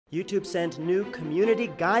YouTube sent new community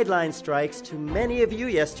guideline strikes to many of you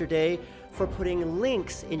yesterday for putting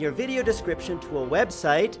links in your video description to a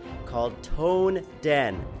website called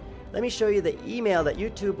Toneden. Let me show you the email that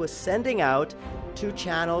YouTube was sending out to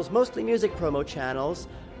channels, mostly music promo channels,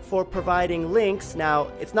 for providing links.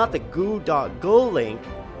 Now, it's not the goo.go link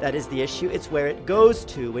that is the issue, it's where it goes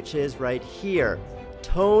to, which is right here,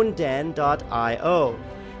 toneden.io.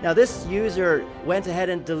 Now, this user went ahead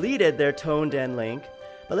and deleted their Toneden link,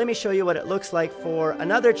 but let me show you what it looks like for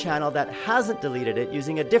another channel that hasn't deleted it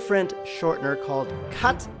using a different shortener called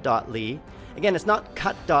cut.ly. Again, it's not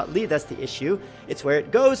cut.ly that's the issue, it's where it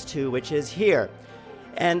goes to, which is here.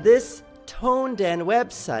 And this Toneden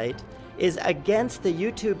website is against the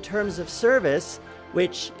YouTube Terms of Service,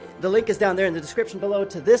 which the link is down there in the description below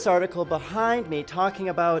to this article behind me talking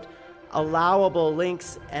about allowable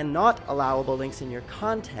links and not allowable links in your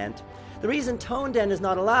content. The reason Toneden is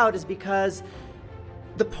not allowed is because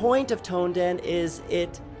the point of Toneden is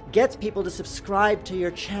it gets people to subscribe to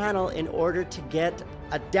your channel in order to get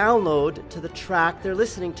a download to the track they're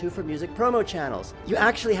listening to for music promo channels. You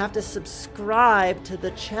actually have to subscribe to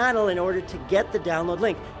the channel in order to get the download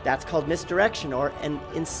link. That's called misdirection, or an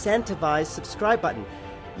incentivized subscribe button.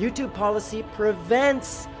 YouTube policy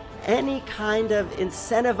prevents any kind of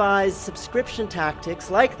incentivized subscription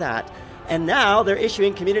tactics like that. And now they're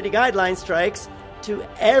issuing community guideline strikes to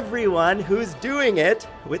everyone who's doing it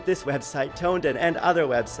with this website, Toneden, and other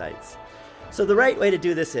websites. So the right way to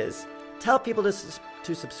do this is tell people to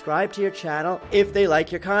subscribe to your channel if they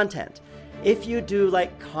like your content. If you do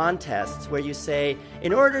like contests where you say,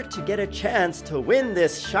 in order to get a chance to win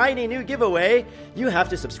this shiny new giveaway, you have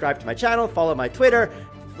to subscribe to my channel, follow my Twitter,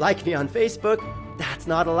 like me on Facebook, that's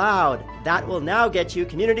not allowed. That will now get you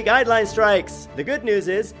community guideline strikes. The good news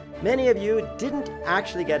is, many of you didn't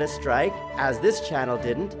actually get a strike, as this channel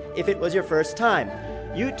didn't, if it was your first time.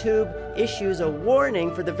 YouTube issues a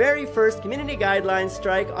warning for the very first community guideline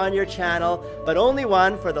strike on your channel, but only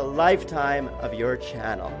one for the lifetime of your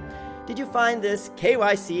channel. Did you find this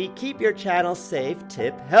KYC Keep Your Channel Safe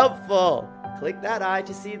tip helpful? Click that eye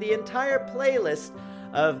to see the entire playlist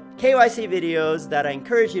of KYC videos that I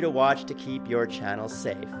encourage you to watch to keep your channel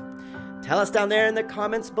safe. Tell us down there in the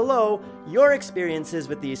comments below your experiences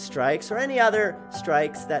with these strikes or any other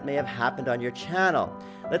strikes that may have happened on your channel.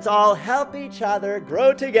 Let's all help each other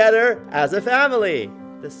grow together as a family.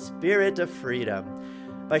 The spirit of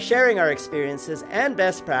freedom, by sharing our experiences and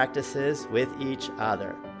best practices with each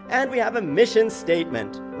other. And we have a mission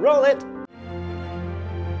statement. Roll it!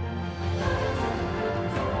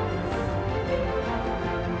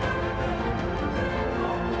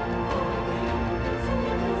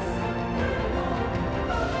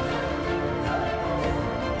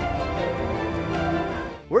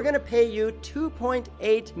 We're going to pay you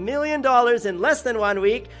 $2.8 million in less than 1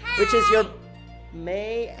 week, which is your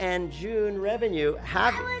May and June revenue.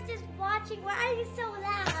 I was just watching. Why are you so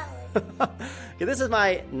loud? Okay, this is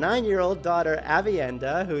my 9-year-old daughter,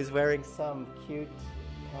 Avienda, who's wearing some cute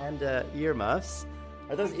panda earmuffs.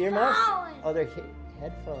 Are those earmuffs? Oh, they're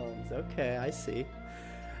headphones. Okay, I see.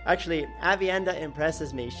 Actually, Avienda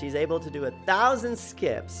impresses me. She's able to do 1,000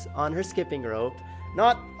 skips on her skipping rope.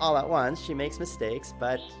 Not all at once, she makes mistakes,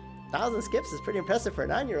 but 1,000 skips is pretty impressive for a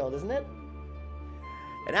 9-year-old, isn't it?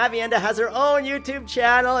 And Avienda has her own YouTube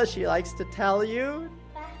channel, as she likes to tell you.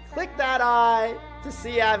 Click that eye to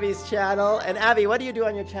see Avi's channel. And Avi, what do you do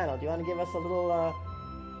on your channel? Do you want to give us a little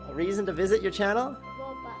a reason to visit your channel?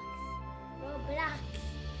 Roblox.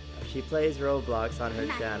 She plays Roblox on her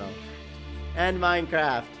channel. And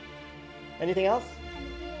Minecraft. Anything else?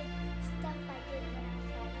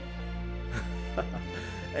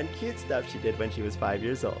 And cute stuff she did when she was 5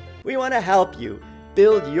 years old. We want to help you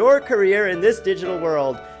build your career in this digital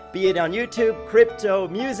world, be it on YouTube, crypto,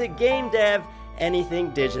 music, game dev, anything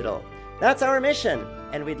digital. That's our mission,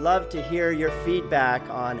 and we'd love to hear your feedback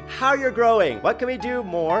on how you're growing. What can we do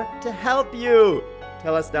more to help you?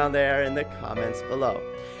 Tell us down there in the comments below.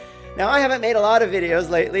 Now, I haven't made a lot of videos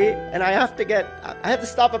lately, and I have to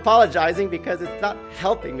stop apologizing because it's not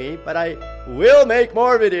helping me, but I will make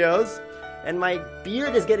more videos. And my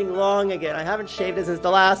beard is getting long again. I haven't shaved it since the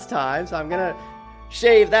last time, so I'm gonna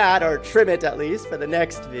shave that, or trim it at least, for the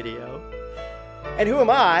next video. And who am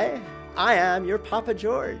I? I am your Papa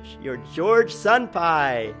George, your George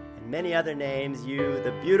Sunpie, and many other names you,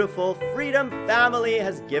 the beautiful Freedom family,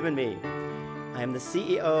 has given me. I am the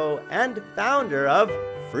CEO and founder of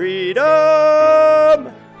Freedom!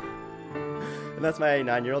 And that's my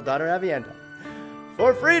 9-year-old daughter, Avienda.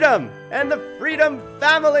 For freedom and the Freedom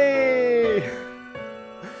family,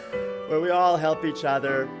 where we all help each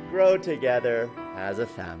other grow together as a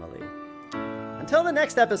family. Until the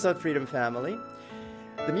next episode, Freedom Family.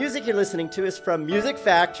 The music you're listening to is from Music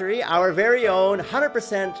Factory, our very own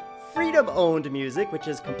 100% Freedom-owned music, which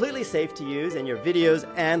is completely safe to use in your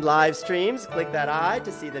videos and live streams. Click that eye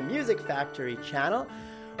to see the Music Factory channel,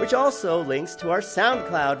 which also links to our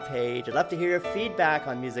SoundCloud page. I'd love to hear your feedback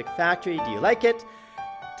on Music Factory. Do you like it?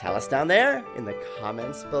 Tell us down there in the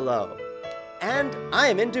comments below. And I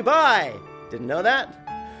am in Dubai. Didn't know that?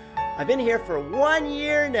 I've been here for 1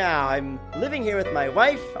 year now. I'm living here with my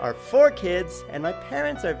wife, our 4 kids, and my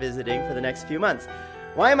parents are visiting for the next few months.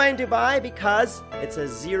 Why am I in Dubai? Because it's a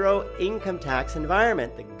zero income tax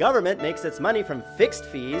environment. The government makes its money from fixed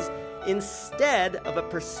fees instead of a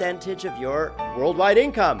percentage of your worldwide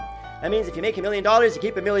income. That means if you make $1 million, you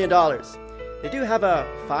keep $1 million. They do have a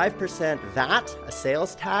 5% VAT, a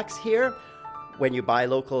sales tax here, when you buy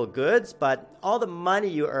local goods, but all the money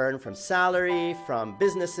you earn from salary, from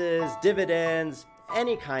businesses, dividends,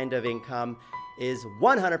 any kind of income is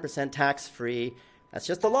 100% tax-free. That's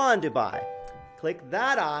just the law in Dubai. Click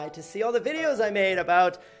that eye to see all the videos I made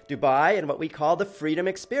about Dubai and what we call the Freedom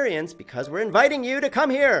Experience, because we're inviting you to come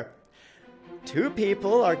here. 2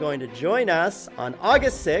 people are going to join us on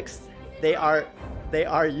August 6th. They are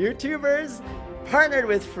YouTubers partnered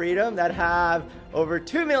with Freedom that have over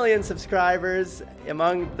 2 million subscribers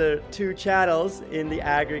among the 2 channels in the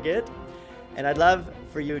aggregate. And I'd love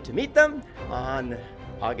for you to meet them on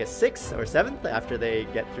August 6th or 7th after they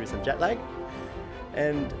get through some jet lag.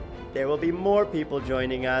 And there will be more people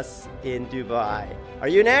joining us in Dubai. Are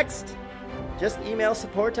you next? Just email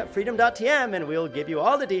support@freedom.tm and we'll give you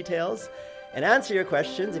all the details and answer your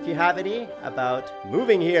questions if you have any about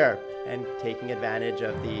moving here and taking advantage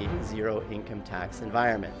of the zero income tax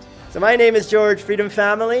environment. So my name is George, Freedom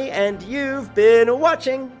Family, and you've been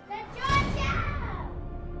watching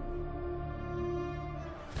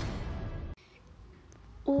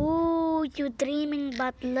Ooh, you dreaming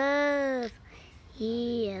about love.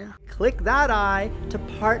 Yeah. Click that eye to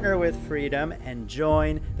partner with Freedom and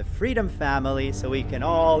join the Freedom Family so we can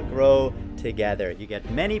all grow together. You get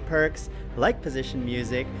many perks like position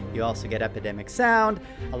music. You also get Epidemic Sound,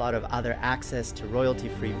 a lot of other access to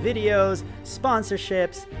royalty-free videos,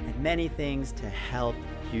 sponsorships, and many things to help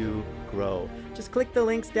you grow. Just click the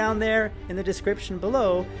links down there in the description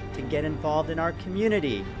below to get involved in our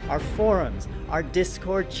community, our forums, our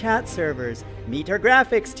Discord chat servers, meet our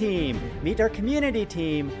graphics team, meet our community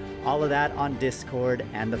team, all of that on Discord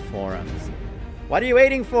and the forums. What are you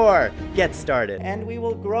waiting for? Get started. And we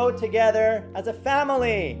will grow together as a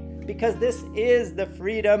family, because this is the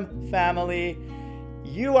Freedom Family.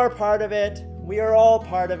 You are part of it, we are all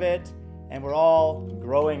part of it, and we're all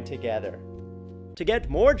growing together. To get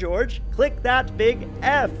more George, click that big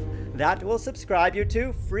F. That will subscribe you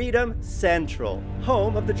to Freedom Central,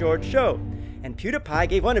 home of The George Show. And PewDiePie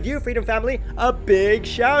gave one of you, Freedom Family, a big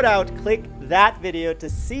shout out. Click that video to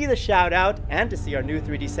see the shout out and to see our new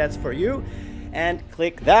 3D sets for you. And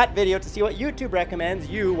click that video to see what YouTube recommends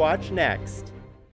you watch next.